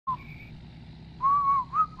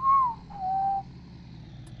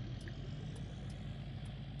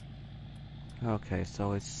Okay,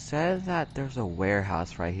 so it says that there's a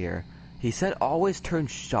warehouse right here. He said always turn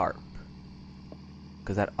sharp,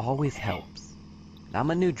 because that always helps. And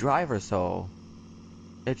I'm a new driver, so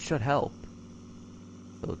it should help.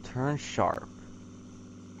 So turn sharp.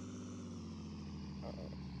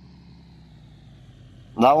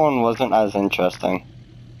 That one wasn't as interesting.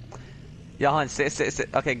 Johan, sit.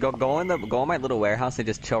 Okay, go in my little warehouse and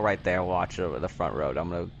just chill right there. Watch over the front road. I'm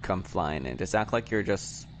gonna come flying in. Just act like you're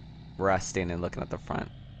just resting and looking at the front.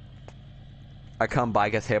 I come by,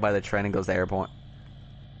 gets hit by the train, and goes to airport.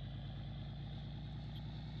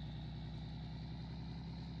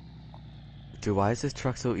 Dude, why is this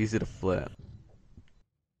truck so easy to flip?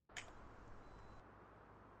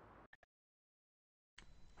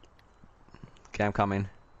 Okay, I'm coming.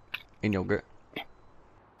 In yogurt.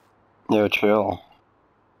 Yo, chill.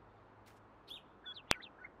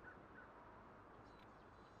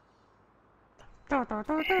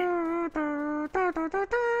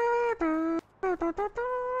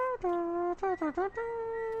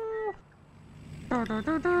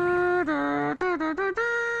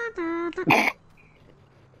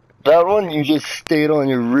 That one you just stayed on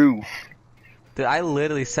your roof. Dude, I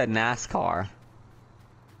literally said NASCAR.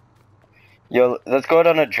 Yo, let's go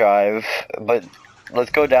down a drive, but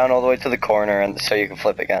let's go down all the way to the corner and so you can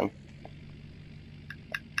flip again.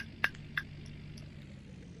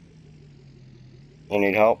 You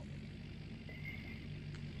need help?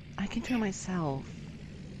 I can do it myself.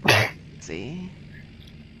 See?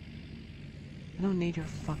 I don't need your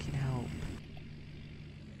fucking help.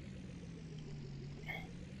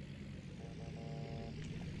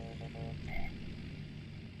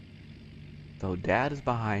 Though Dad is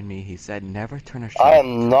behind me, he said never turn a sharp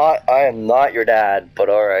turn. I am not your dad, but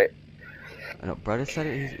alright. No, brother said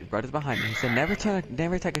it. Brother's behind me. He said never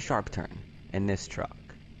take a sharp turn in this truck.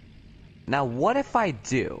 Now, what if I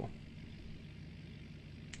do?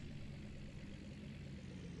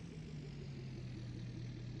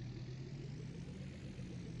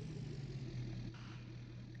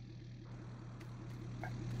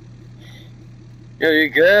 Yo, you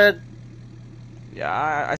good? Yeah, I